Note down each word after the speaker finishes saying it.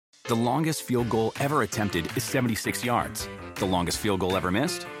The longest field goal ever attempted is 76 yards. The longest field goal ever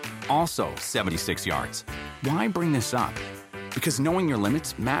missed? Also 76 yards. Why bring this up? Because knowing your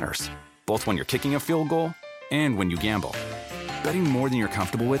limits matters, both when you're kicking a field goal and when you gamble. Betting more than you're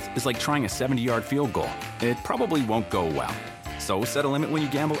comfortable with is like trying a 70-yard field goal. It probably won't go well. So set a limit when you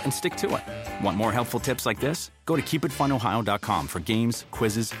gamble and stick to it. Want more helpful tips like this? Go to keepitfunohio.com for games,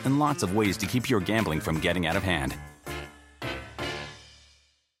 quizzes, and lots of ways to keep your gambling from getting out of hand.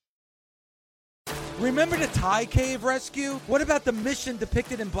 Remember the Thai cave rescue? What about the mission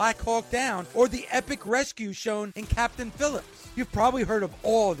depicted in Black Hawk Down or the epic rescue shown in Captain Phillips? You've probably heard of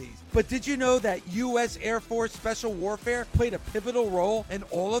all of these, but did you know that U.S. Air Force Special Warfare played a pivotal role in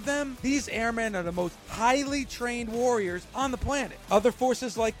all of them? These airmen are the most highly trained warriors on the planet. Other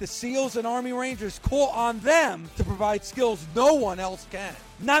forces like the SEALs and Army Rangers call on them to provide skills no one else can.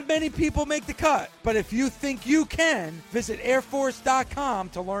 Not many people make the cut, but if you think you can, visit airforce.com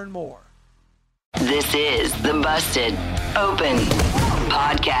to learn more. This is the Busted Open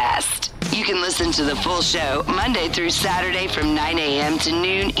Podcast. You can listen to the full show Monday through Saturday from 9 a.m. to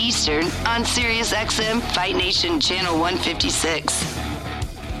noon Eastern on SiriusXM Fight Nation Channel 156.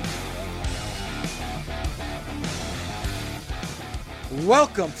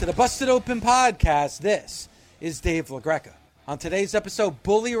 Welcome to the Busted Open Podcast. This is Dave LaGreca. On today's episode,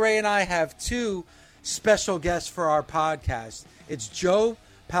 Bully Ray and I have two special guests for our podcast. It's Joe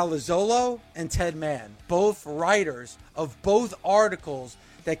Palazzolo and Ted Mann, both writers of both articles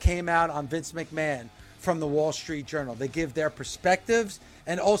that came out on Vince McMahon from the Wall Street Journal. They give their perspectives,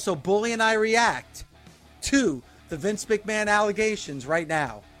 and also Bully and I react to the Vince McMahon allegations right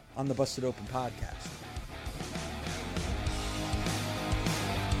now on the Busted Open Podcast.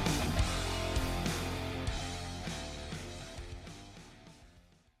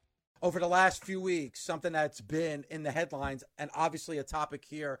 Over the last few weeks, something that's been in the headlines and obviously a topic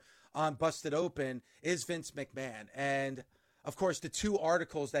here on Busted Open is Vince McMahon. And of course, the two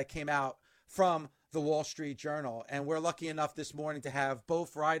articles that came out from the Wall Street Journal. And we're lucky enough this morning to have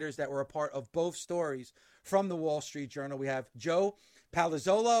both writers that were a part of both stories from the Wall Street Journal. We have Joe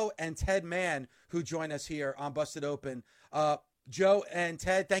Palazzolo and Ted Mann, who join us here on Busted Open. Joe and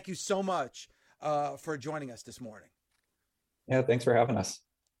Ted, thank you so much for joining us this morning. Yeah, thanks for having us.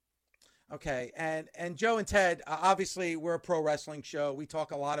 Okay, and Joe and Ted, obviously we're a pro wrestling show. We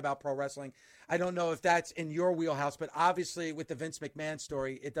talk a lot about pro wrestling. I don't know if that's in your wheelhouse, but obviously with the Vince McMahon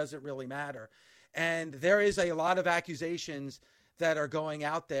story, it doesn't really matter. And there is a lot of accusations that are going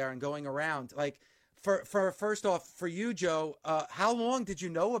out there and going around. Like, for first off, for you, Joe, how long did you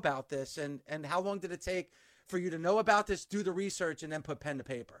know about this, and how long did it take for you to know about this, do the research, and then put pen to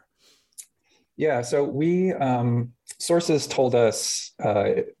paper? Yeah, so we sources told us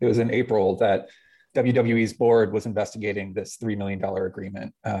it was in April that WWE's board was investigating this $3 million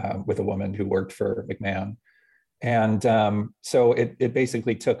agreement with a woman who worked for McMahon. And so it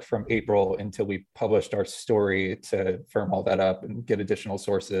basically took from April until we published our story to firm all that up and get additional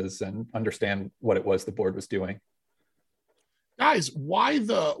sources and understand what it was the board was doing. Guys, why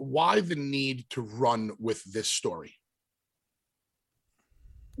the need to run with this story?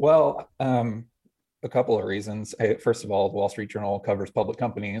 Well, a couple of reasons. First of all, the Wall Street Journal covers public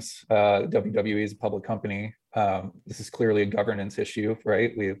companies. WWE is a public company. This is clearly a governance issue,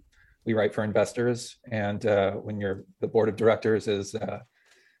 right? We write for investors, and when the board of directors is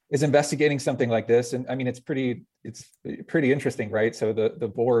investigating something like this, and I mean it's pretty interesting, right? So the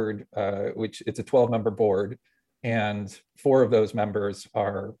board, which it's a 12-member board, and 4 of those members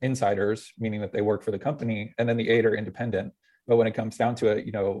are insiders, meaning that they work for the company, and then the 8 are independent. But when it comes down to it,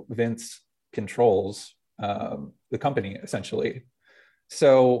 Vince controls the company essentially.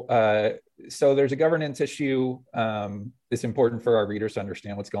 So there's a governance issue. It's important for our readers to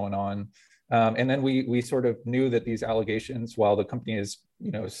understand what's going on. And then we sort of knew that these allegations, while the company is,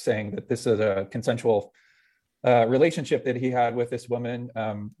 saying that this is a consensual relationship that he had with this woman,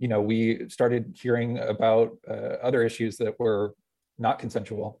 we started hearing about other issues that were not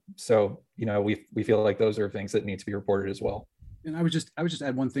consensual. So, we feel like those are things that need to be reported as well. And I would just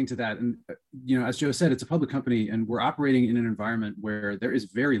add one thing to that. And, as Joe said, it's a public company, and we're operating in an environment where there is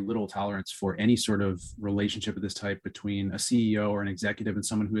very little tolerance for any sort of relationship of this type between a CEO or an executive and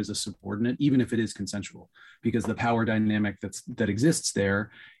someone who is a subordinate, even if it is consensual, because the power dynamic that exists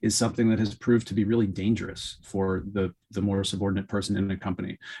there is something that has proved to be really dangerous for the more subordinate person in a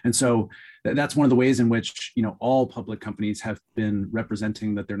company. And so that's one of the ways in which, all public companies have been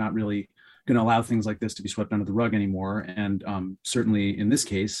representing that they're not really going to allow things like this to be swept under the rug anymore. And certainly in this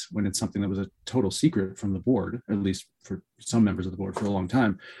case, when it's something that was a total secret from the board, at least for some members of the board for a long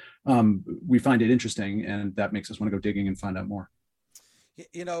time, we find it interesting, and that makes us want to go digging and find out more.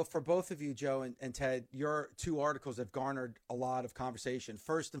 You know, for both of you, Joe and Ted, your two articles have garnered a lot of conversation.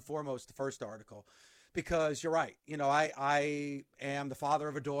 First and foremost, the first article, because you're right. You know, I am the father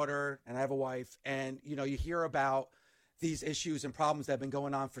of a daughter and I have a wife. And, you know, you hear about these issues and problems that have been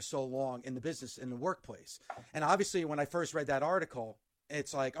going on for so long in the business, in the workplace. And obviously, when I first read that article,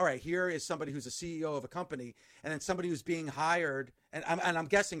 it's like, all right, here is somebody who's a CEO of a company, and then somebody who's being hired, and I'm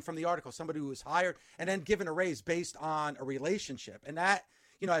guessing from the article, somebody who was hired and then given a raise based on a relationship. And that,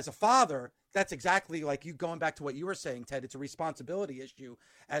 you know, as a father, that's exactly like you going back to what you were saying, Ted. It's a responsibility issue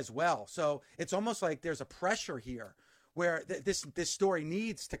as well. So it's almost like there's a pressure here where this story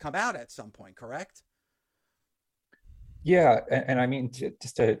needs to come out at some point, correct? Yeah, and I mean,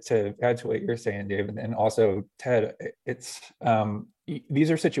 just to add to what you're saying, David, and also Ted, it's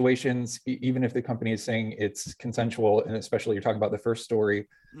these are situations, even if the company is saying it's consensual, and especially you're talking about the first story,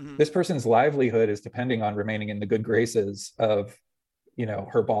 this person's livelihood is depending on remaining in the good graces of, you know,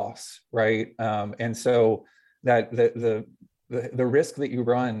 her boss, right? And so that the risk that you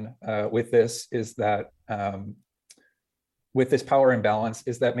run with this is that with this power imbalance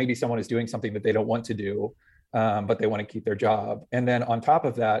is that maybe someone is doing something that they don't want to do. But they want to keep their job. And then on top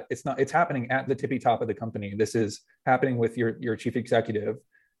of that, it's happening at the tippy top of the company. This is happening with your chief executive,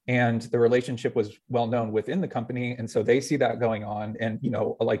 and the relationship was well known within the company. And so they see that going on. And, you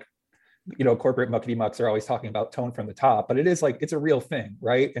know, like, you know, corporate muckety mucks are always talking about tone from the top, but it is like, it's a real thing,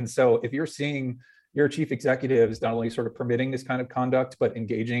 right? And so if you're seeing your chief executive is not only sort of permitting this kind of conduct, but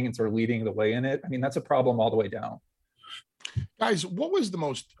engaging and sort of leading the way in it, I mean, that's a problem all the way down. Guys, what was the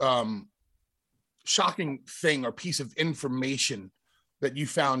most shocking thing or piece of information that you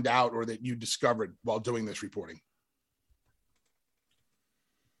found out or that you discovered while doing this reporting?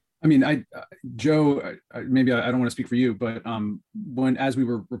 I mean, Joe, maybe I don't want to speak for you, but as we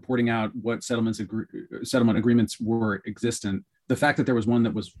were reporting out what settlement agreements were existent, the fact that there was one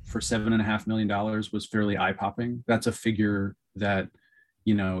that was for $7.5 million was fairly eye-popping. That's a figure that,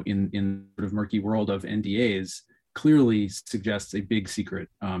 you know, in sort of murky world of NDAs, clearly suggests a big secret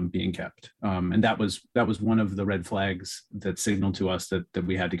being kept. And that was one of the red flags that signaled to us that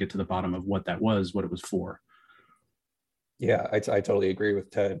we had to get to the bottom of what that was, what it was for. Yeah, I totally agree with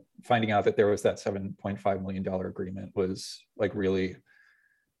Ted. Finding out that there was that $7.5 million agreement was like really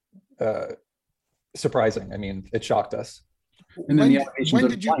surprising. I mean, it shocked us. And then the allegations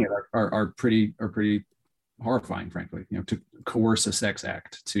of it are pretty horrifying, frankly. You know, to coerce a sex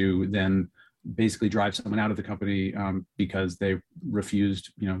act, to then basically drive someone out of the company because they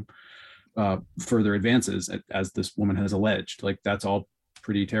refused, you know, further advances, as this woman has alleged. Like, that's all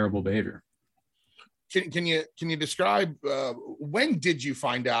pretty terrible behavior. Can you describe when did you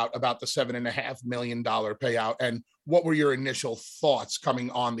find out about the $7.5 million payout, and what were your initial thoughts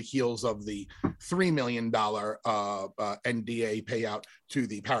coming on the heels of the $3 million NDA payout to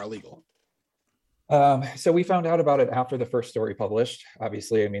the paralegal? So we found out about it after the first story published.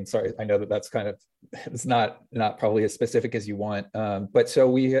 Obviously, I mean, sorry, I know that that's kind of, it's not probably as specific as you want. But so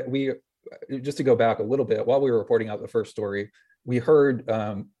we just to go back a little bit, while we were reporting out the first story, we heard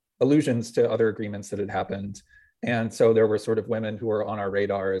allusions to other agreements that had happened. And so there were sort of women who were on our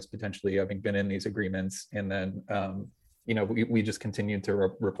radar as potentially having been in these agreements. And then, you know, we just continued to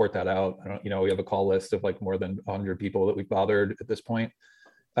report that out. You know, we have a call list of like more than 100 people that we've bothered at this point.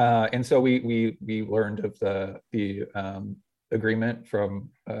 And so we learned of the agreement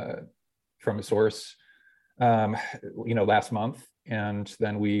from a source, you know, last month, and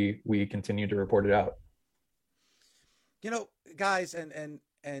then we continued to report it out. You know, guys, and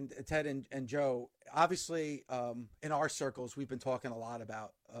Ted and Joe, obviously, in our circles, we've been talking a lot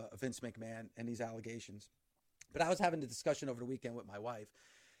about Vince McMahon and these allegations. But I was having a discussion over the weekend with my wife,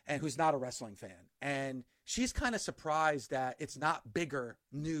 and who's not a wrestling fan, and she's kind of surprised that it's not bigger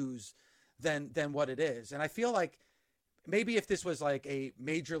news than what it is. And I feel like maybe if this was like a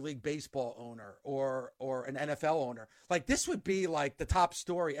Major League Baseball owner or an NFL owner, like this would be like the top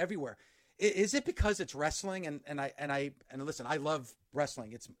story everywhere. Is it because it's wrestling? And listen, I love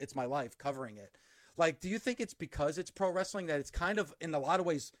wrestling. It's my life covering it. Like, do you think it's because it's pro wrestling that it's kind of, in a lot of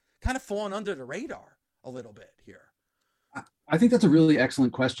ways, kind of fallen under the radar a little bit here? I think that's a really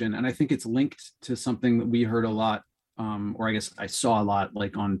excellent question. And I think it's linked to something that we heard a lot, or I guess I saw a lot,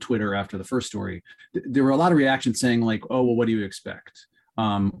 like on Twitter after the first story. There were a lot of reactions saying like, oh, well, what do you expect?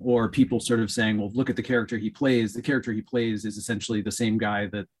 Or people sort of saying, well, look at the character he plays. The character he plays is essentially the same guy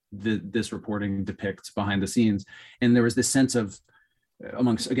that this reporting depicts behind the scenes. And there was this sense of,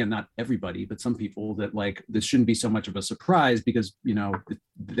 amongst, again, not everybody, but some people, that like this shouldn't be so much of a surprise because, you know,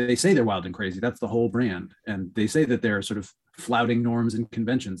 they say they're wild and crazy. That's the whole brand. And they say that they're sort of flouting norms and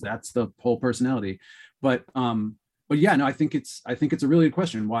conventions. That's the whole personality. But But yeah, no, I think it's a really good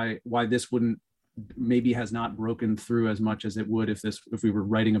question why this wouldn't maybe has not broken through as much as it would if we were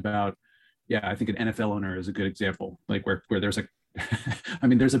writing about, yeah, I think an NFL owner is a good example, like where there's a I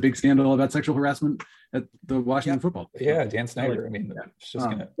mean, there's a big scandal about sexual harassment at the Washington football. Yeah, Dan Snyder. I mean, it's just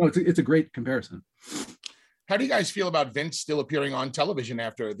it's a great comparison. How do you guys feel about Vince still appearing on television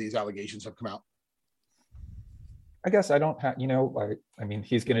after these allegations have come out? I guess I don't have, I mean,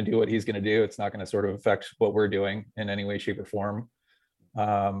 he's going to do what he's going to do. It's not going to sort of affect what we're doing in any way, shape, or form.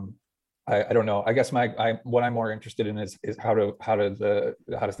 I don't know. I guess what I'm more interested in is how does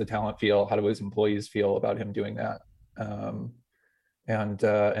the talent feel? How do his employees feel about him doing that? And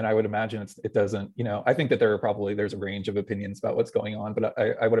I would imagine it doesn't, I think that there's a range of opinions about what's going on, but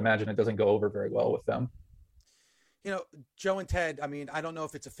I would imagine it doesn't go over very well with them. Joe and Ted, I mean, I don't know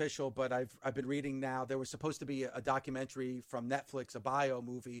if it's official, but I've been reading now. There was supposed to be a documentary from Netflix, a bio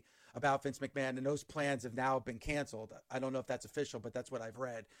movie about Vince McMahon, and those plans have now been canceled. I don't know if that's official, but that's what I've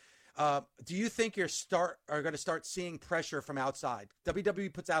read. Do you think are going to start seeing pressure from outside?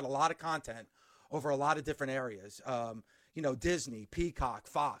 WWE puts out a lot of content over a lot of different areas. Disney, Peacock,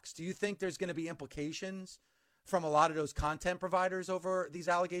 Fox. Do you think there's going to be implications from a lot of those content providers over these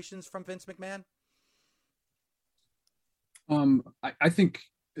allegations from Vince McMahon? I think,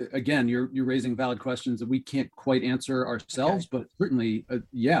 again, you're raising valid questions that we can't quite answer ourselves, okay. But certainly,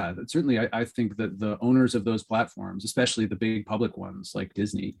 I think that the owners of those platforms, especially the big public ones like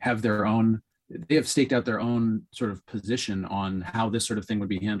Disney, they have staked out their own sort of position on how this sort of thing would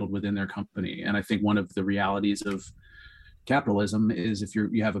be handled within their company. And I think one of the realities of capitalism is if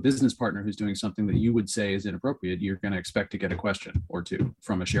you have a business partner who's doing something that you would say is inappropriate, you're going to expect to get a question or two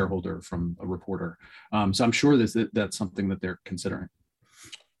from a shareholder, from a reporter. So I'm sure that's something that they're considering.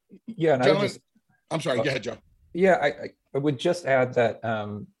 Yeah. And I'm sorry. Go ahead, Joe. Yeah. I would just add that,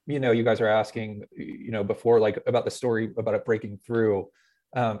 you guys are asking, before, like about the story about it breaking through.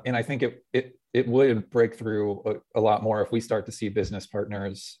 And I think it would break through a lot more if we start to see business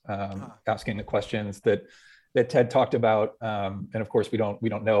partners asking the questions that Ted talked about, and of course we don't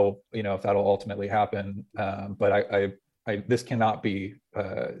know, if that'll ultimately happen. But this cannot be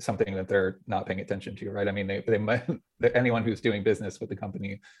something that they're not paying attention to, right? I mean, they might, anyone who's doing business with the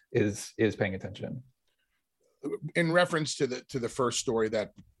company is paying attention. In reference to the first story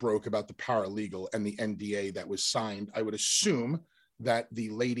that broke about the paralegal and the NDA that was signed, I would assume that the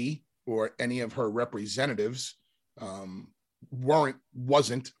lady or any of her representatives weren't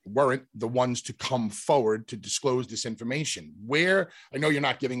the ones to come forward to disclose this information. Where, I know you're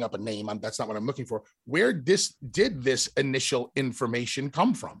not giving up a name, that's not what I'm looking for. Where did this initial information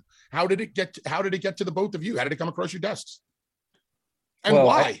come from? How did it get to the both of you? How did it come across your desks? And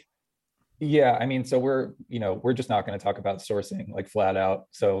why? I mean, so we're just not going to talk about sourcing like flat out.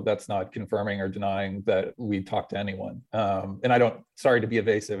 So that's not confirming or denying that we talked to anyone. And sorry to be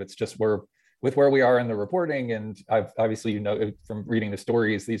evasive. It's just with where we are in the reporting, and I've obviously, from reading the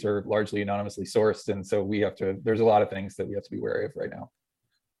stories, these are largely anonymously sourced. And so there's a lot of things that we have to be wary of right now.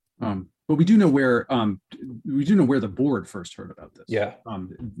 But we do know where the board first heard about this. Yeah.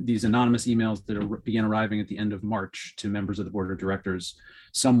 These anonymous emails that began arriving at the end of March to members of the board of directors,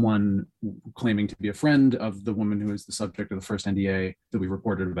 someone claiming to be a friend of the woman who is the subject of the first NDA that we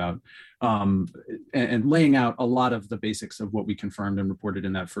reported about, and laying out a lot of the basics of what we confirmed and reported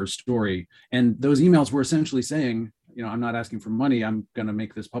in that first story. And those emails were essentially saying, I'm not asking for money, I'm going to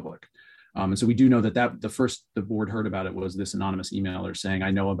make this public. And so we do know that the board heard about it was this anonymous emailer saying,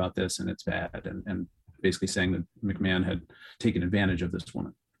 I know about this and it's bad, and basically saying that McMahon had taken advantage of this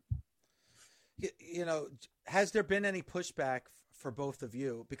woman. Has there been any pushback for both of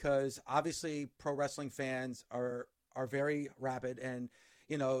you? Because obviously pro wrestling fans are very rabid, and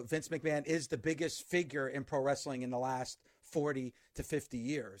Vince McMahon is the biggest figure in pro wrestling in the last 40 to 50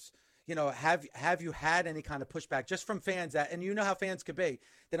 years. Have you had any kind of pushback just from fans and how fans could be?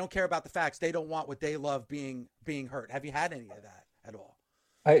 They don't care about the facts. They don't want what they love being hurt. Have you had any of that at all?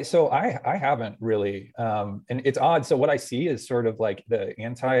 I haven't really. And it's odd. So what I see is sort of like the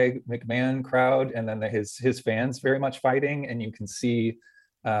anti-McMahon crowd, and then his fans very much fighting. And you can see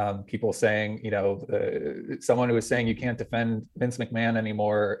people saying, someone who was saying you can't defend Vince McMahon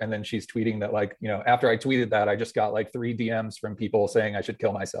anymore, and then she's tweeting that, like, after I tweeted that, I just got like 3 DMs from people saying I should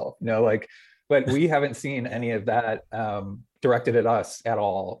kill myself, but we haven't seen any of that directed at us at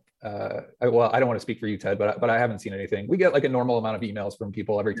all. I don't want to speak for you, Ted, but I haven't seen anything. We get like a normal amount of emails from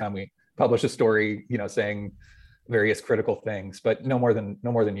people every time we publish a story, saying various critical things, but no more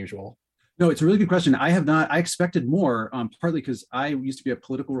than usual. No, it's a really good question. I expected more, partly because I used to be a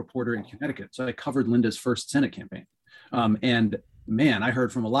political reporter in Connecticut. So I covered Linda's first Senate campaign. And man, I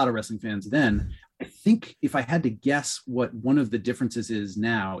heard from a lot of wrestling fans then, I think if I had to guess what one of the differences is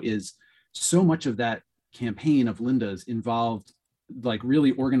now is so much of that campaign of Linda's involved like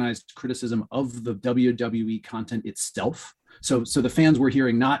really organized criticism of the WWE content itself. So the fans were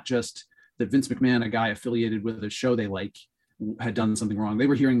hearing not just that Vince McMahon, a guy affiliated with a show they like, had done something wrong. They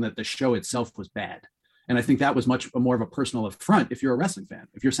were hearing that the show itself was bad. And I think that was much more of a personal affront if you're a wrestling fan.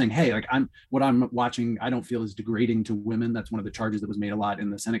 If you're saying, hey, like what I'm watching, I don't feel is degrading to women. That's one of the charges that was made a lot in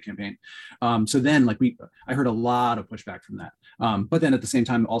the Senate campaign. So then I heard a lot of pushback from that. But then at the same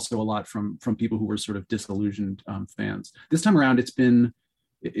time, also a lot from people who were sort of disillusioned fans. This time around, it's been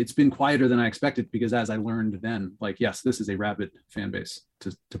quieter than I expected, because as I learned then, like, yes, this is a rabid fan base,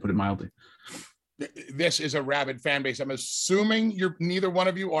 to put it mildly. This is a rabid fan base. I'm assuming neither one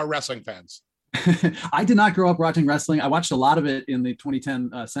of you are wrestling fans. I did not grow up watching wrestling. I watched a lot of it in the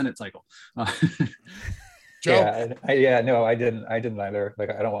 2010 Senate cycle. Joe? No, I didn't either. Like,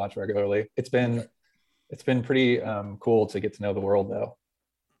 I don't watch regularly. It's been pretty cool to get to know the world, though.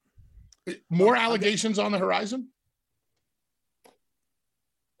 More allegations on the horizon?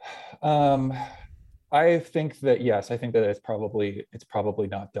 I think that, yes, I think that it's probably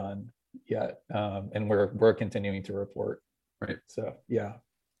not done yet. And we're continuing to report. Right. So, yeah.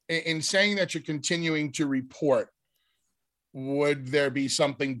 In saying that you're continuing to report, would there be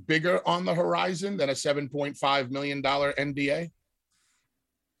something bigger on the horizon than a $7.5 million NDA?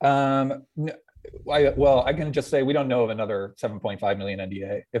 I can just say we don't know of another 7.5 million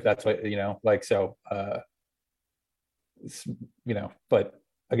NDA, if that's what, but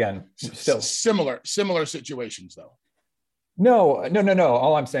again, still similar situations though. No.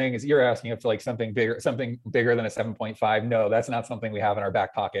 All I'm saying is you're asking if like something bigger than a 7.5. No, that's not something we have in our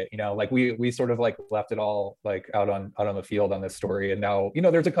back pocket. Like we sort of like left it all like out on the field on this story. And now,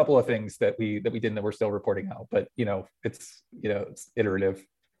 there's a couple of things that we didn't, that we're still reporting out, but it's iterative.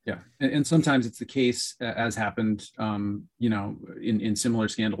 Yeah. And sometimes it's the case, as happened, in similar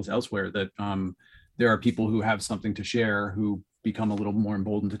scandals elsewhere, that there are people who have something to share who become a little more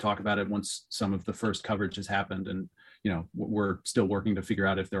emboldened to talk about it once some of the first coverage has happened. And, we're still working to figure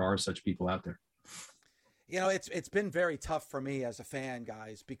out if there are such people out there. It's been very tough for me as a fan,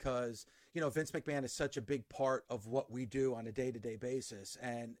 guys, because, Vince McMahon is such a big part of what we do on a day-to-day basis.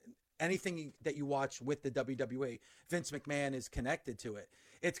 And anything that you watch with the WWE, Vince McMahon is connected to it.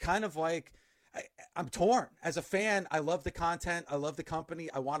 It's kind of like, I'm torn. As a fan, I love the content. I love the company.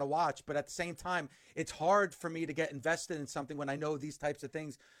 I want to watch. But at the same time, it's hard for me to get invested in something when I know these types of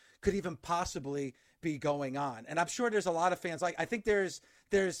things could even possibly be going on. And I'm sure there's a lot of fans, like, I think there's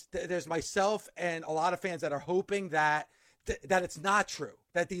myself and a lot of fans that are hoping that it's not true,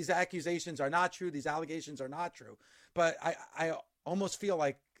 that these accusations are not true, these allegations are not true. But I almost feel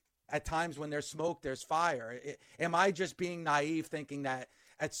like at times when there's smoke, there's fire. Am I just being naive, thinking that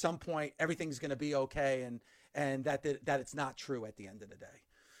at some point everything's going to be okay and that it's not true at the end of the day?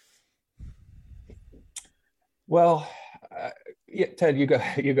 Well, yeah, Ted, you go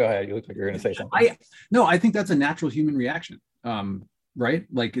ahead. You look like you're going to say something. I think that's a natural human reaction, right?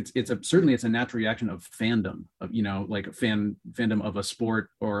 Like it's a natural reaction of fandom, of like a fandom of a sport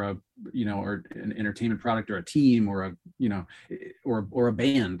or or an entertainment product or a team or a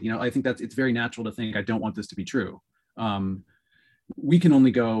band. I think it's very natural to think I don't want this to be true. We can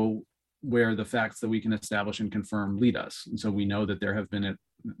only go where the facts that we can establish and confirm lead us. And so we know that there have been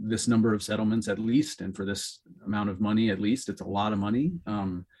this number of settlements at least, and for this amount of money at least. It's a lot of money.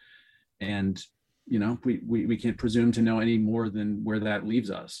 And we can't presume to know any more than where that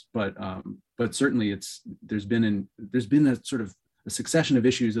leaves us. But certainly there's been a sort of a succession of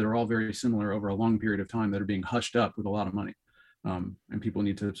issues that are all very similar over a long period of time that are being hushed up with a lot of money. And people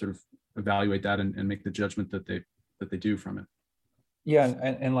need to sort of evaluate that and make the judgment that they do from it. Yeah,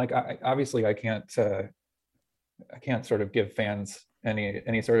 and like obviously I can't sort of give fans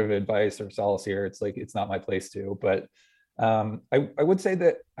any sort of advice or solace here. It's like it's not my place to. But I would say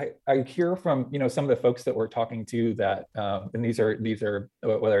that I hear from some of the folks that we're talking to that and these are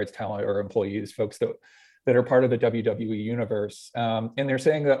whether it's talent or employees, folks that are part of the WWE universe, and they're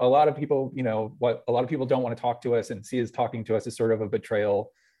saying that a lot of people don't want to talk to us and see us talking to us as sort of a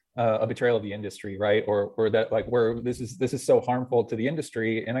betrayal of the industry, right? Or that like this is so harmful to the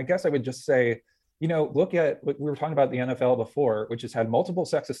industry. And I guess I would just say, look at what we were talking about the NFL before, which has had multiple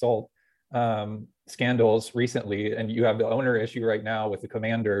sex assault scandals recently, and you have the owner issue right now with the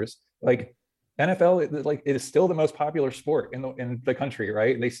Commanders. Like NFL, like it is still the most popular sport in the country,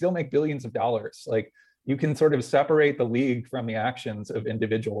 right? They still make billions of dollars. Like you can sort of separate the league from the actions of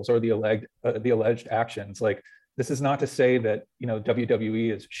individuals or the alleged actions. Like this is not to say that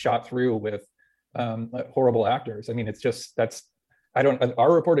WWE is shot through with horrible actors. I mean, it's just that's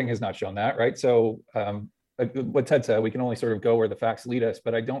Our reporting has not shown that, right? So what Ted said, we can only sort of go where the facts lead us,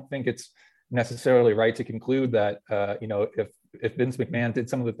 but I don't think it's necessarily right to conclude that, if Vince McMahon did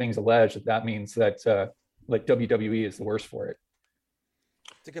some of the things alleged, that means that like WWE is the worst for it.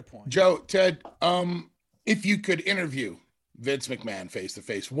 It's a good point. Joe, Ted, if you could interview Vince McMahon face to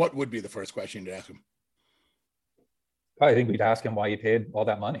face, what would be the first question to ask him? I think we'd ask him why he paid all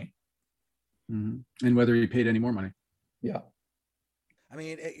that money. Mm-hmm. And whether he paid any more money. Yeah. I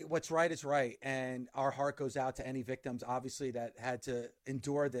mean, what's right is right. And our heart goes out to any victims, obviously, that had to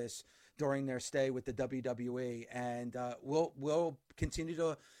endure this during their stay with the WWE. And we'll continue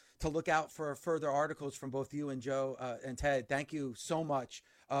to look out for further articles from both you and Joe and Ted. Thank you so much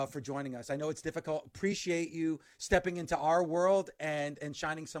for joining us. I know it's difficult. Appreciate you stepping into our world and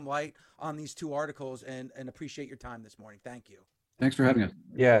shining some light on these two articles, and appreciate your time this morning. Thank you. Thanks for having us.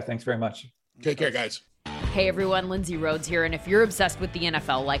 Yeah, thanks very much. Take care, guys. Hey everyone, Lindsay Rhodes here, and if you're obsessed with the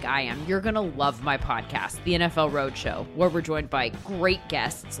NFL like I am, you're going to love my podcast, The NFL Roadshow, where we're joined by great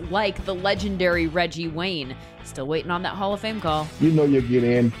guests like the legendary Reggie Wayne. Still waiting on that Hall of Fame call. You know you'll get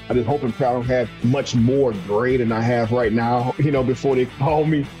in. I just hope and pray I don't have much more gray than I have right now, before they call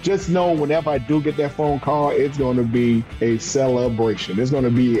me. Just know whenever I do get that phone call, it's going to be a celebration. It's going to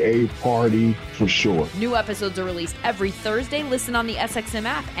be a party for sure. New episodes are released every Thursday. Listen on the SXM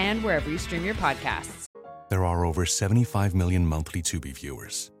app and wherever you stream your podcasts. There are over 75 million monthly Tubi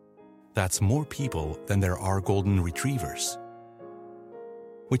viewers. That's more people than there are golden retrievers.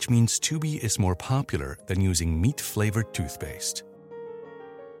 Which means Tubi is more popular than using meat-flavored toothpaste.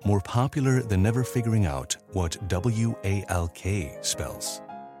 More popular than never figuring out what WALK spells.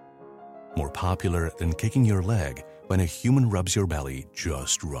 More popular than kicking your leg when a human rubs your belly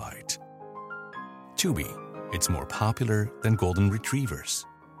just right. Tubi, it's more popular than golden retrievers.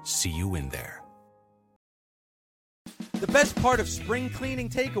 See you in there. The best part of spring cleaning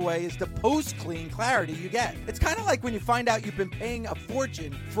takeaway is the post-clean clarity you get. It's kind of like when you find out you've been paying a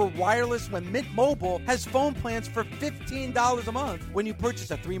fortune for wireless when Mint Mobile has phone plans for $15 a month when you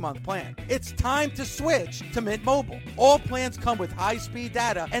purchase a 3-month plan. It's time to switch to Mint Mobile. All plans come with high-speed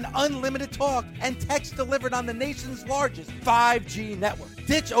data and unlimited talk and text delivered on the nation's largest 5G network.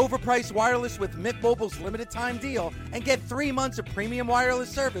 Ditch overpriced wireless with Mint Mobile's limited time deal and get 3 months of premium wireless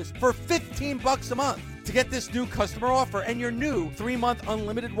service for $15 a month. To get this new customer offer and your new 3-month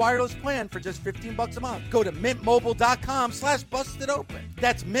unlimited wireless plan for just $15 a month, go to mintmobile.com/bustedopen.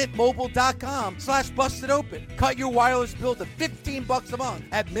 That's mintmobile.com/bustedopen. Cut your wireless bill to $15 a month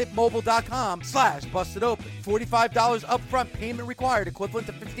at mintmobile.com/bustedopen. $45 upfront payment required, equivalent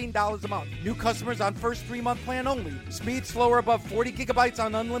to $15 a month. New customers on first 3-month plan only. Speed slower above 40 gigabytes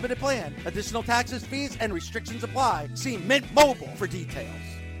on unlimited plan. Additional taxes, fees, and restrictions apply. See Mint Mobile for details.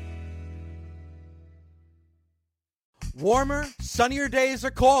 Warmer, sunnier days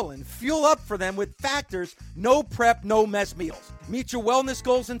are calling. Fuel up for them with Factor's no prep, no mess meals. Meet your wellness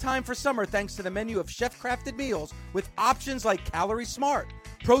goals in time for summer thanks to the menu of chef-crafted meals with options like Calorie Smart,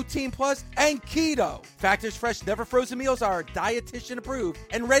 Protein Plus, and Keto. Factor's fresh, never frozen meals are dietitian approved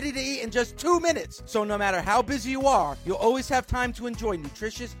and ready to eat in just 2 minutes. So no matter how busy you are, you'll always have time to enjoy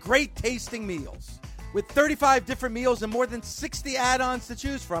nutritious, great tasting meals. With 35 different meals and more than 60 add-ons to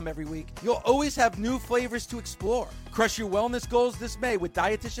choose from every week, you'll always have new flavors to explore. Crush your wellness goals this May with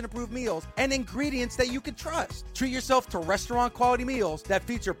dietitian-approved meals and ingredients that you can trust. Treat yourself to restaurant-quality meals that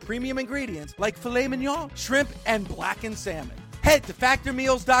feature premium ingredients like filet mignon, shrimp, and blackened salmon. Head to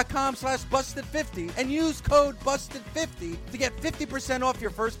factormeals.com/busted50 and use code busted50 to get 50% off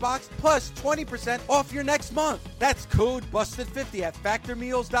your first box plus 20% off your next month. That's code busted50 at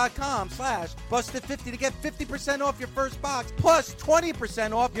factormeals.com/busted50 to get 50% off your first box plus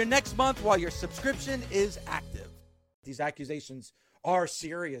 20% off your next month while your subscription is active. These accusations are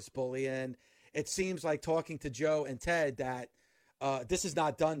serious, Bully, and it seems like talking to Joe and Ted that this is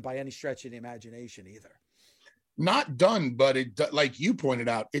not done by any stretch of the imagination either. Not done, but like you pointed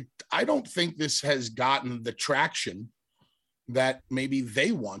out, I don't think this has gotten the traction that maybe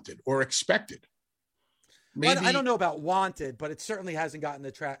they wanted or expected. Maybe, I don't know about wanted, but it certainly hasn't gotten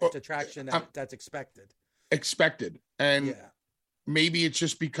the traction that's expected. And maybe it's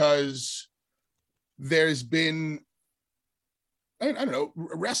just because there's been, I don't know,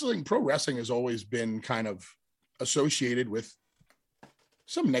 pro wrestling has always been kind of associated with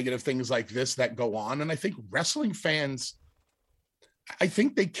some negative things like this that go on. And I think wrestling fans, I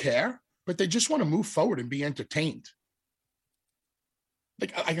think they care, but they just want to move forward and be entertained.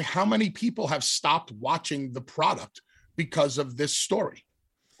 Like how many people have stopped watching the product because of this story,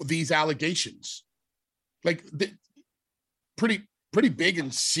 these allegations? Like pretty big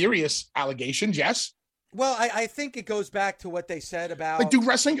and serious allegations, yes, Well, I think it goes back to what they said about Like, do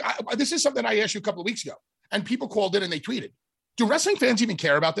wrestling? This is something I asked you a couple of weeks ago, and people called in and they tweeted. Do wrestling fans even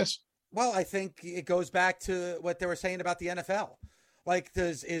care about this? Well, I think it goes back to what they were saying about the NFL. Like,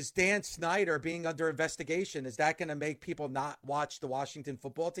 is Dan Snyder being under investigation? Is that going to make people not watch the Washington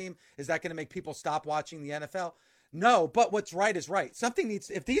football team? Is that going to make people stop watching the NFL? No, but what's right is right. Something needs,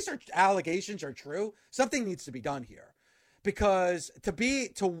 if these allegations are true, something needs to be done here. Because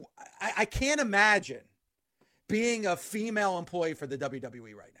I can't imagine being a female employee for the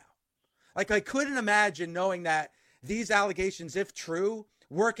WWE right now. Like, I couldn't imagine knowing that these allegations, if true,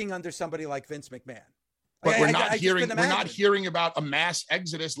 working under somebody like Vince McMahon. But we're not hearing about a mass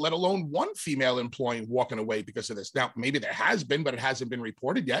exodus, let alone one female employee walking away because of this. Now, maybe there has been, but it hasn't been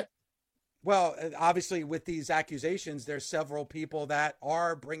reported yet. Well, obviously, with these accusations, there's several people that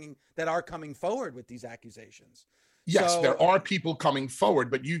are coming forward with these accusations. Yes, there are people coming forward,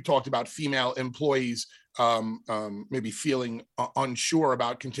 but you talked about female employees maybe feeling unsure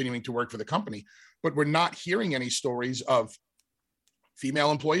about continuing to work for the company. But we're not hearing any stories of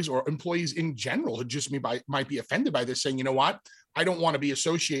female employees or employees in general who just might be offended by this, saying, you know what, I don't want to be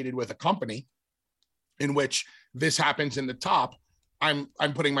associated with a company in which this happens in the top. I'm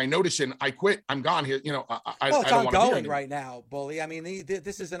putting my notice in. I quit. I'm gone here. You know, I don't want to be ongoing right now, Bully. I mean,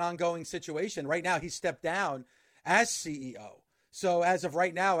 this is an ongoing situation right now. He stepped down as CEO. So as of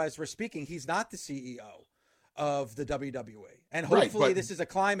right now, as we're speaking, he's not the CEO of the WWE. And hopefully this is a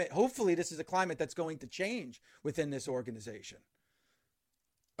climate that's going to change within this organization.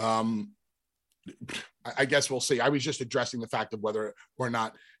 I guess we'll see. I was just addressing the fact of whether or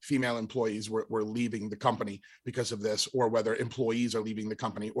not female employees were leaving the company because of this, or whether employees are leaving the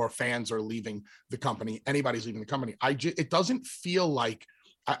company or fans are leaving the company. Anybody's leaving the company. It doesn't feel like,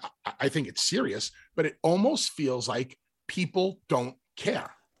 I think it's serious, but it almost feels like people don't care.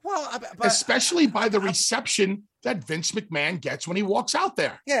 Well, especially by the reception that Vince McMahon gets when he walks out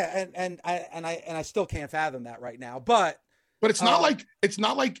there. Yeah, and I still can't fathom that right now. But it's not like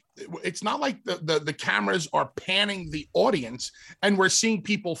the cameras are panning the audience and we're seeing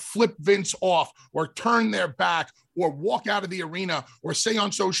people flip Vince off or turn their back or walk out of the arena or say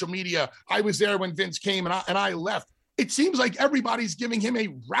on social media, I was there when Vince came and I left. It seems like everybody's giving him a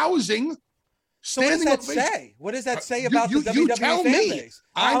rousing standing ovation. So what does that say? What does that say about the WWE fan base?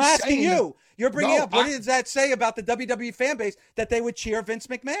 I'm asking you. You're bringing up, what does that say about the WWE fan base that they would cheer Vince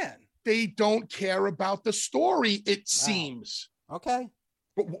McMahon? They don't care about the story, it seems. Okay.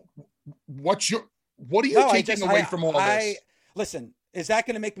 But what are you taking away from all this? Listen, is that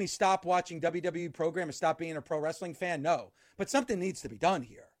going to make me stop watching WWE program and stop being a pro wrestling fan? No. But something needs to be done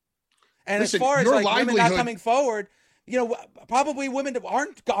here. And listen, as far as women not coming forward, you know, probably women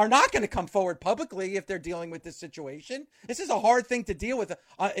are not going to come forward publicly if they're dealing with this situation. This is a hard thing to deal with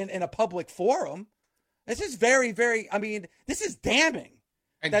in a public forum. This is very, very, I mean, this is damning.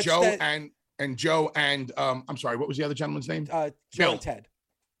 And Joe and I'm sorry, what was the other gentleman's name? Joe and Ted.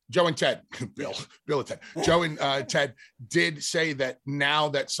 Joe and Ted. Bill and Ted. Joe and Ted did say that now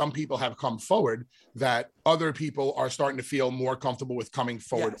that some people have come forward, that other people are starting to feel more comfortable with coming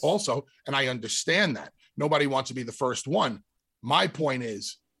forward also. And I understand that. Nobody wants to be the first one. My point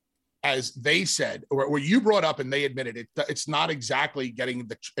is, as they said, or you brought up and they admitted it, it's not exactly getting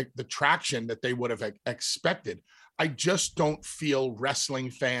the traction that they would have expected. I just don't feel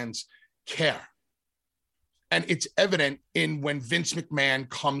wrestling fans care. And it's evident in when Vince McMahon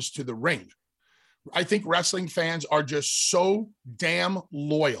comes to the ring. I think wrestling fans are just so damn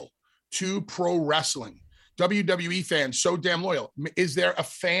loyal to pro wrestling. WWE fans, so damn loyal. Is there a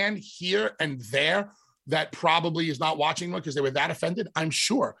fan here and there that probably is not watching one because they were that offended? I'm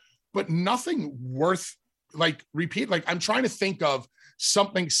sure. But nothing worth repeat. Like, I'm trying to think of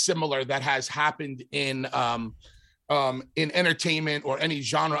something similar that has happened in entertainment or any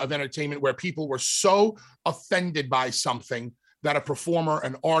genre of entertainment where people were so offended by something that a performer,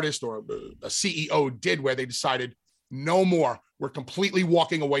 an artist, or a CEO did, where they decided no more. We're completely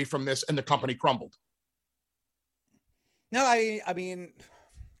walking away from this, and the company crumbled. No, I mean,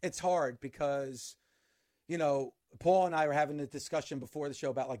 it's hard because, you know, Paul and I were having a discussion before the show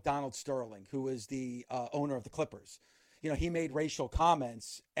about like Donald Sterling, who is the owner of the Clippers. You know, he made racial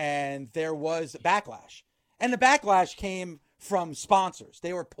comments and there was backlash. And the backlash came from sponsors.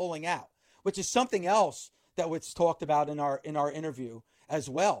 They were pulling out, which is something else that was talked about in our interview as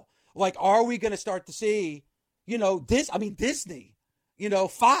well. Like, are we going to start to see, you know, Disney, you know,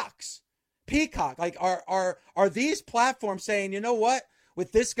 Fox, Peacock, like are these platforms saying, you know what,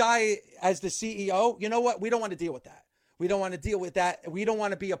 with this guy as the CEO, you know what, we don't want to deal with that. We don't want to deal with that. We don't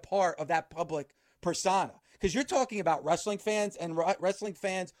want to be a part of that public persona. Because you're talking about wrestling fans, and wrestling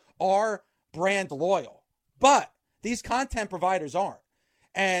fans are brand loyal. But these content providers aren't.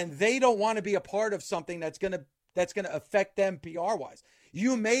 And they don't want to be a part of something that's going to affect them PR-wise.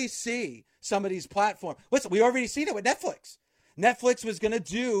 You may see some of these platforms. Listen, we already seen it with Netflix. Netflix was going to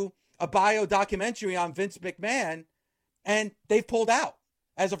do a bio documentary on Vince McMahon, and they've pulled out.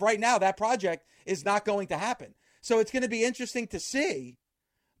 As of right now, that project is not going to happen. So it's going to be interesting to see,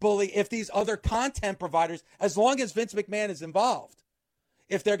 Bully, if these other content providers, as long as Vince McMahon is involved,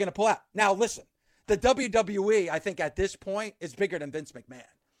 if they're going to pull out. Now, listen, the WWE, I think at this point, is bigger than Vince McMahon.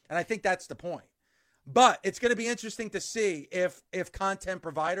 And I think that's the point. But it's going to be interesting to see if content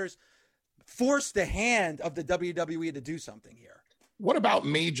providers force the hand of the WWE to do something here. What about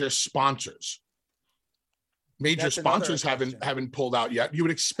major sponsors? Major sponsors haven't pulled out yet. You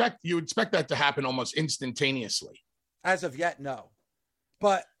would expect that to happen almost instantaneously. As of yet, no.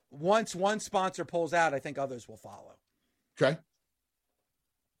 But once one sponsor pulls out, I think others will follow. Okay.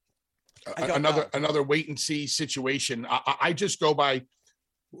 Another wait and see situation. I just go by.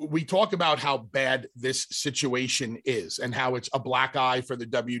 We talk about how bad this situation is and how it's a black eye for the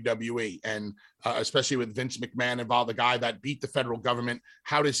WWE, and especially with Vince McMahon involved, the guy that beat the federal government.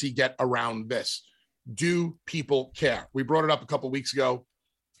 How does he get around this? Do people care? We brought it up a couple of weeks ago.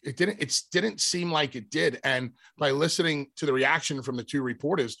 It didn't seem like it did. And by listening to the reaction from the two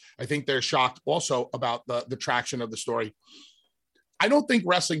reporters, I think they're shocked also about the traction of the story. I don't think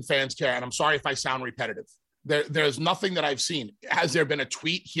wrestling fans care. And I'm sorry if I sound repetitive. There's nothing that I've seen. Has there been a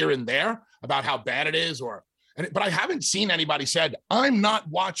tweet here and there about how bad it is? But I haven't seen anybody said, I'm not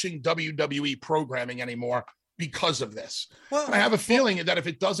watching WWE programming anymore because of this. Well, and I have a feeling that if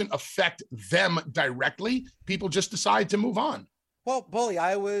it doesn't affect them directly, people just decide to move on. Well, Bully,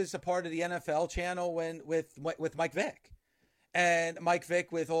 I was a part of the NFL channel with Mike Vick, and Mike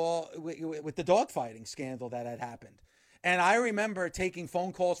Vick with the dogfighting scandal that had happened. And I remember taking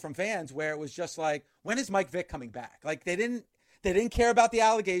phone calls from fans where it was just like, when is Mike Vick coming back? Like they didn't care about the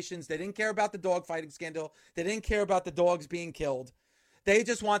allegations. They didn't care about the dogfighting scandal. They didn't care about the dogs being killed. They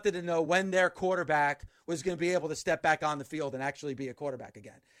just wanted to know when their quarterback was going to be able to step back on the field and actually be a quarterback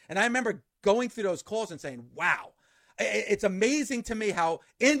again. And I remember going through those calls and saying, wow, it's amazing to me how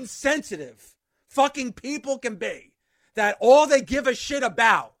insensitive fucking people can be, that all they give a shit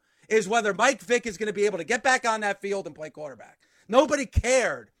about is whether Mike Vick is going to be able to get back on that field and play quarterback. Nobody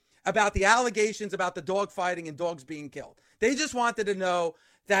cared about the allegations about the dog fighting and dogs being killed. They just wanted to know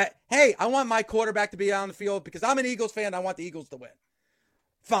that, hey, I want my quarterback to be on the field because I'm an Eagles fan. I want the Eagles to win.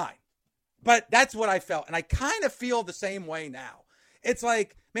 Fine. But that's what I felt. And I kind of feel the same way now. It's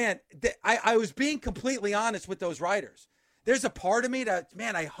like, man, I was being completely honest with those writers. There's a part of me that,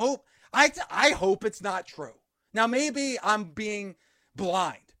 man, I hope it's not true. Now, maybe I'm being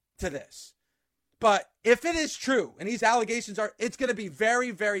blind to this, but if it is true and these allegations it's going to be very,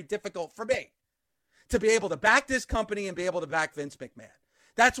 very difficult for me to be able to back this company and be able to back Vince McMahon.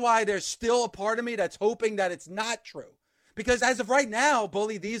 That's why there's still a part of me that's hoping that it's not true, because as of right now,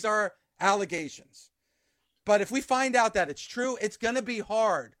 Bully, these are allegations. But if we find out that it's true, it's going to be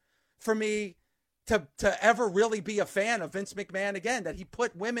hard for me to ever really be a fan of Vince McMahon again, that he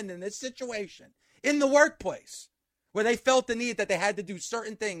put women in this situation in the workplace where they felt the need that they had to do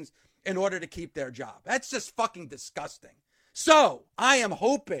certain things in order to keep their job. That's just fucking disgusting. So I am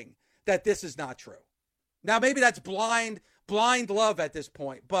hoping that this is not true. Now, maybe that's blind love at this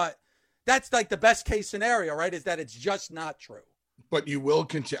point, but that's like the best case scenario, right? Is that it's just not true. But you will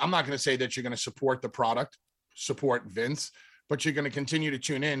continue. I'm not going to say that you're going to support the product, support Vince, but you're going to continue to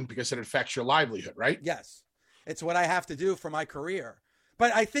tune in because it affects your livelihood, right? Yes. It's what I have to do for my career.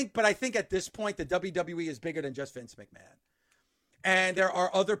 But I think at this point, the WWE is bigger than just Vince McMahon. And there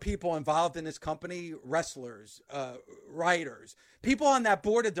are other people involved in this company, wrestlers, writers, people on that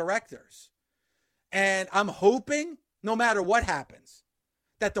board of directors. And I'm hoping, no matter what happens,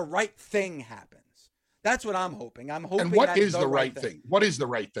 that the right thing happens. That's what I'm hoping. I'm hoping. And what is the right thing? What is the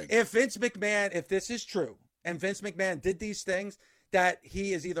right thing? If Vince McMahon, if this is true, and Vince McMahon did these things, that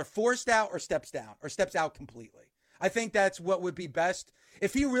he is either forced out or steps down or steps out completely. I think that's what would be best.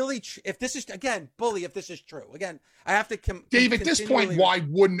 If he really, if this is, again, Bully, if this is true, again, I have to Dave, at this point, why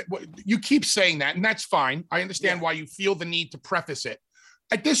wouldn't you keep saying that? And that's fine. I understand why you feel the need to preface it.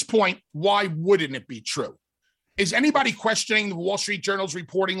 At this point, why wouldn't it be true? Is anybody questioning the Wall Street Journal's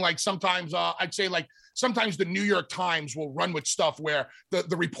reporting? Like sometimes I'd say like sometimes the New York Times will run with stuff where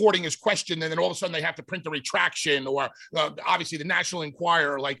the reporting is questioned and then all of a sudden they have to print a retraction, or obviously the National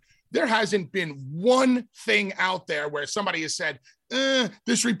Enquirer. Like there hasn't been one thing out there where somebody has said,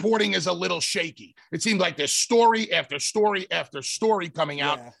 this reporting is a little shaky. It seems like there's story after story after story coming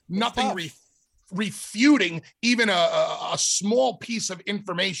out. Nothing refuting even a small piece of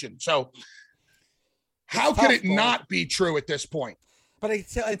information. So How could it not be true at this point? But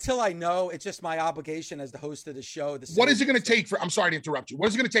until I know, it's just my obligation as the host of the show. What is it going to take for? I'm sorry to interrupt you. What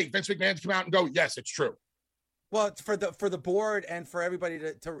is it going to take? Vince McMahon to come out and go, yes, it's true. Well, for the board and for everybody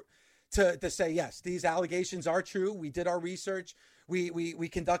to say yes, these allegations are true. We did our research. We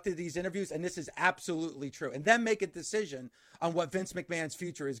conducted these interviews, and this is absolutely true. And then make a decision on what Vince McMahon's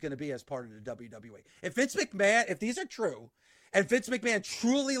future is going to be as part of the WWE. If these are true, and Vince McMahon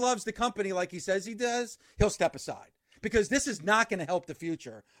truly loves the company like he says he does, he'll step aside. Because this is not going to help the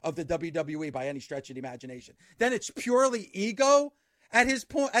future of the WWE by any stretch of the imagination. Then it's purely ego at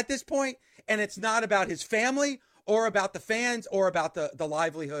this point, and it's not about his family or about the fans or about the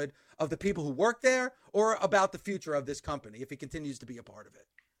livelihood of the people who work there or about the future of this company if he continues to be a part of it.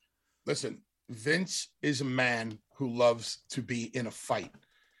 Listen, Vince is a man who loves to be in a fight.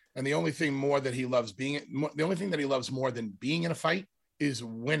 And the only thing that he loves more than being in a fight is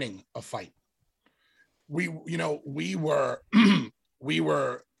winning a fight. We were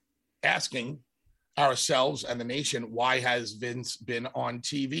asking ourselves and the nation, why has Vince been on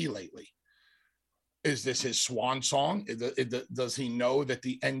TV lately? Is this his swan song? Does he know that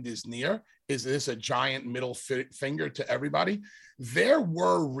the end is near? Is this a giant middle finger to everybody? There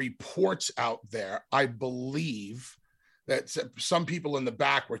were reports out there, I believe, that some people in the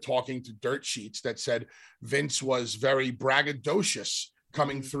back were talking to dirt sheets that said Vince was very braggadocious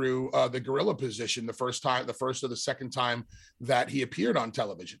coming through the gorilla position the first or the second time that he appeared on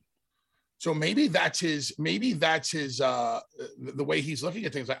television. So maybe that's his the way he's looking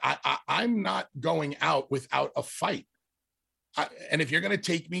at things. Like I'm not going out without a fight. And if you're going to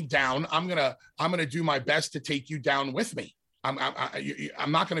take me down, I'm going to do my best to take you down with me. I'm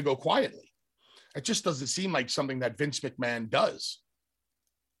not going to go quietly. It just doesn't seem like something that Vince McMahon does.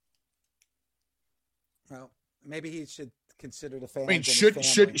 Well, maybe he should consider the fans. I mean, should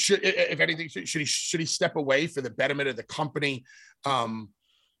if anything, should he step away for the betterment of the company, the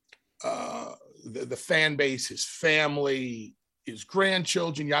fan base, his family, his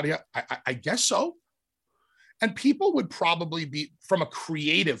grandchildren, yada yada? I guess so. And people would probably be, from a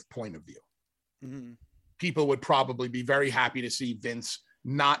creative point of view, people would probably be very happy to see Vince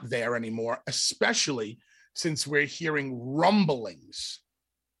not there anymore, especially since we're hearing rumblings,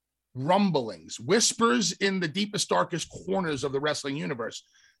 whispers in the deepest, darkest corners of the wrestling universe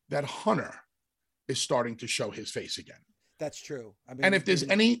that Hunter is starting to show his face again. That's true. I mean, and if there's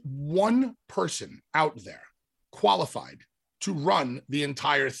any one person out there qualified to run the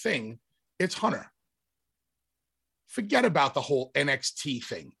entire thing, it's Hunter. Forget about the whole NXT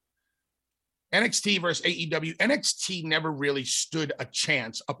thing. NXT versus AEW. NXT never really stood a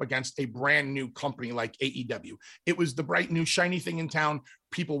chance up against a brand new company like AEW. It was the bright new shiny thing in town.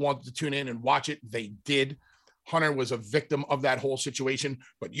 People wanted to tune in and watch it. They did. Hunter was a victim of that whole situation,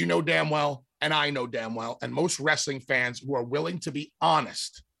 but you know damn well, and I know damn well, and most wrestling fans who are willing to be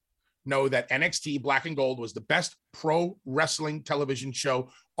honest know that NXT Black and Gold was the best pro wrestling television show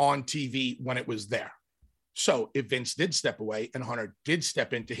on TV when it was there. So if Vince did step away and Hunter did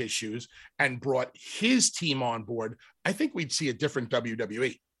step into his shoes and brought his team on board, I think we'd see a different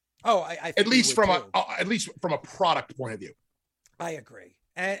WWE. Oh, I think at least from a product point of view. I agree.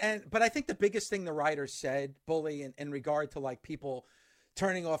 But I think the biggest thing the writers said, Bully, in regard to like people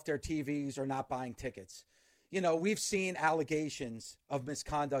turning off their TVs or not buying tickets, we've seen allegations of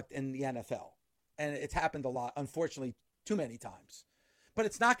misconduct in the NFL, and it's happened a lot, unfortunately, too many times. But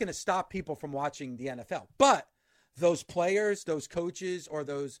it's not going to stop people from watching the NFL. But those players, those coaches, or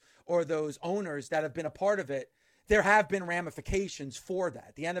those owners that have been a part of it, there have been ramifications for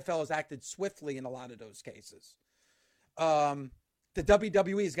that. The NFL has acted swiftly in a lot of those cases. The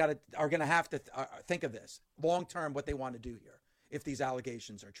WWE are going to have to think of this long term, what they want to do here, if these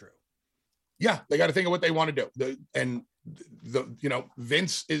allegations are true. Yeah, they got to think of what they want to do.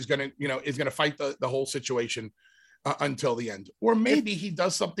 Vince is going to fight the whole situation until the end. Or maybe he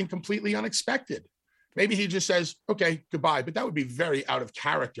does something completely unexpected. Maybe he just says, okay, goodbye. But that would be very out of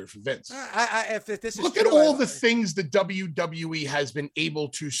character for Vince. If this is Look true, at all the things the WWE has been able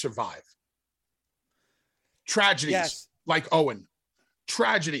to survive. Tragedies like Owen.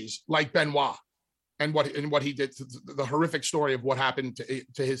 Tragedies like Benoit and what he did, the horrific story of what happened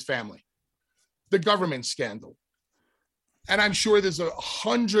to his family. The government scandal. And I'm sure there's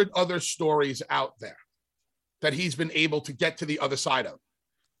 100 other stories out there that he's been able to get to the other side of.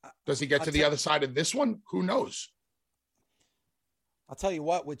 Does he get to the other side of this one? Who knows? I'll tell you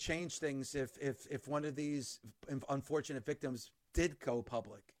what would change things if one of these unfortunate victims did go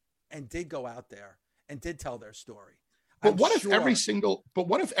public and did go out there and did tell their story. But what if every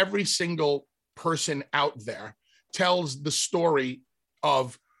single person out there tells the story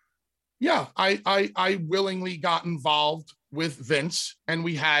of Yeah, I willingly got involved with Vince, and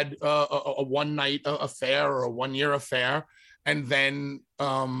we had a one-night affair or a one-year affair, and then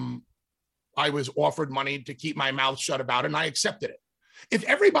I was offered money to keep my mouth shut about it, and I accepted it. If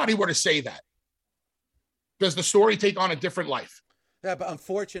everybody were to say that, does the story take on a different life? Yeah, but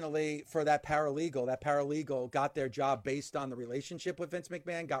unfortunately for that paralegal got their job based on the relationship with Vince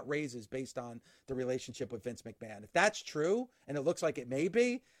McMahon, got raises based on the relationship with Vince McMahon. If that's true, and it looks like it may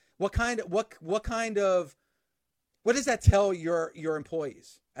be, what does that tell your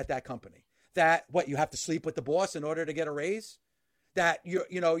employees at that company? That you have to sleep with the boss in order to get a raise? That you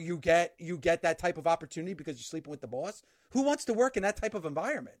get that type of opportunity because you're sleeping with the boss? Who wants to work in that type of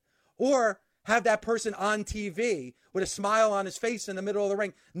environment? Or have that person on TV with a smile on his face in the middle of the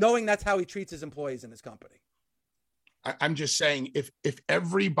ring, knowing that's how he treats his employees in his company? I'm just saying, if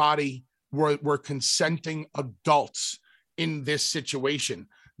everybody were consenting adults in this situation,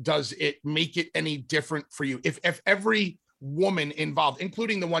 does it make it any different for you? If every woman involved,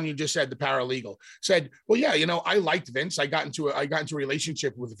 including the one you just said, the paralegal, said, well, yeah, I liked Vince. I got into a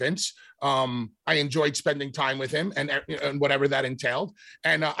relationship with Vince. I enjoyed spending time with him and whatever that entailed.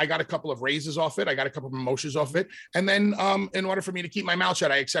 And I got a couple of raises off it. I got a couple of promotions off it. And then in order for me to keep my mouth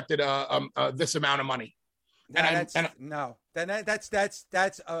shut, I accepted this amount of money. That's a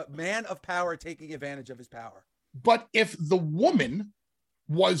man of power taking advantage of his power. But if the woman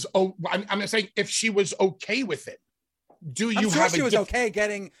was, I'm saying, if she was okay with it, I'm sure she was okay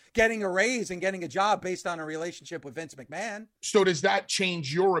getting a raise and getting a job based on a relationship with Vince McMahon. So does that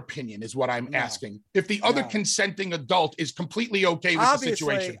change your opinion, is what I'm asking? If the other consenting adult is completely okay with the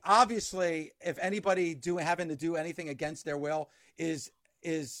situation. Obviously, if anybody having to do anything against their will is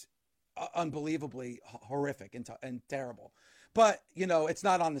unbelievably horrific and terrible. But, it's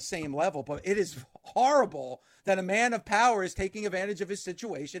not on the same level, but it is horrible that a man of power is taking advantage of his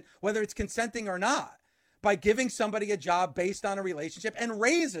situation, whether it's consenting or not, by giving somebody a job based on a relationship and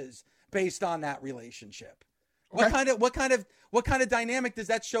raises based on that relationship. Okay. What kind of dynamic does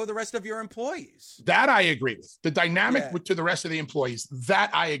that show the rest of your employees? That I agree with. The dynamic to the rest of the employees,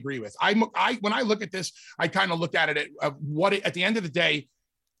 that I agree with. When I look at this, I kind of look at it at the end of the day,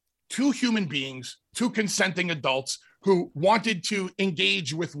 two human beings, two consenting adults who wanted to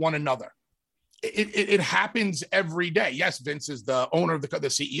engage with one another. It happens every day. Yes, Vince is the owner of the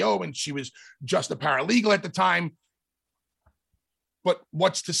CEO, and she was just a paralegal at the time. But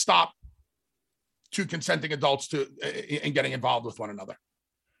what's to stop two consenting adults in getting involved with one another?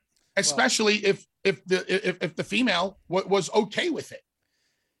 Especially if the female was okay with it.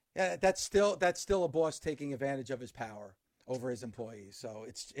 Yeah, that's still a boss taking advantage of his power over his employees. So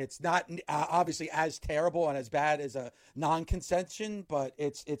it's not obviously as terrible and as bad as a non-consension, but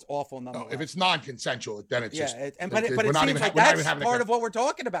it's awful nonetheless. If it's non-consensual, then it's just. But it seems like that's part of what we're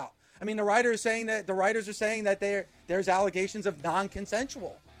talking about. I mean, the writers are saying that there's allegations of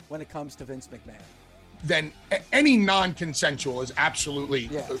non-consensual when it comes to Vince McMahon. Then any non-consensual is absolutely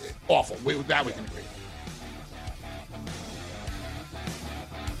awful. We can agree.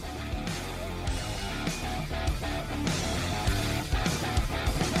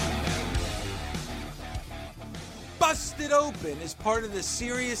 Busted Open is part of the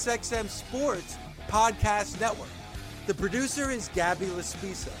SiriusXM Sports Podcast Network. The producer is Gabby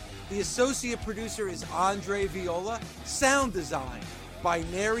Laspisa. The associate producer is Andre Viola. Sound design by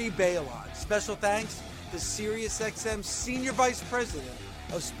Neri Balon. Special thanks to SiriusXM Senior Vice President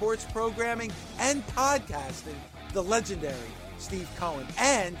of Sports Programming and Podcasting, the legendary Steve Cohen,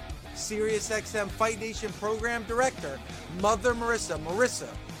 and SiriusXM Fight Nation Program Director, Mother Marissa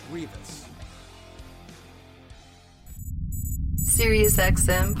Rivas.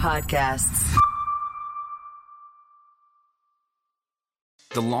 SiriusXM Podcasts.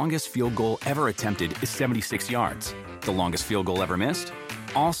 The longest field goal ever attempted is 76 yards. The longest field goal ever missed?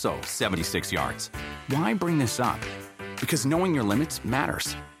 Also 76 yards. Why bring this up? Because knowing your limits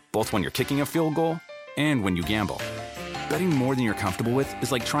matters, both when you're kicking a field goal and when you gamble. Betting more than you're comfortable with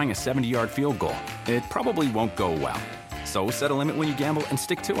is like trying a 70-yard field goal. It probably won't go well. So set a limit when you gamble and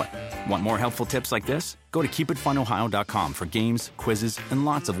stick to it. Want more helpful tips like this? Go to keepitfunohio.com for games, quizzes, and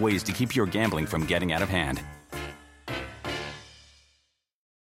lots of ways to keep your gambling from getting out of hand.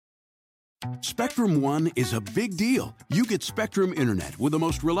 Spectrum One is a big deal. You get Spectrum Internet with the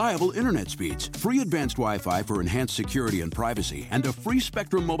most reliable internet speeds, free advanced Wi-Fi for enhanced security and privacy, and a free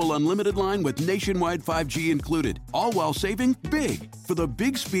Spectrum Mobile Unlimited line with nationwide 5G included, all while saving big. For the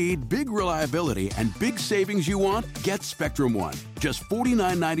big speed, big reliability, and big savings you want, get Spectrum One. Just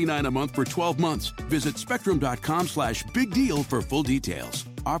 $49.99 a month for 12 months. Visit spectrum.com/big deal for full details.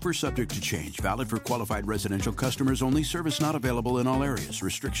 Offer subject to change. Valid for qualified residential customers only. Service not available in all areas.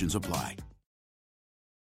 Restrictions apply.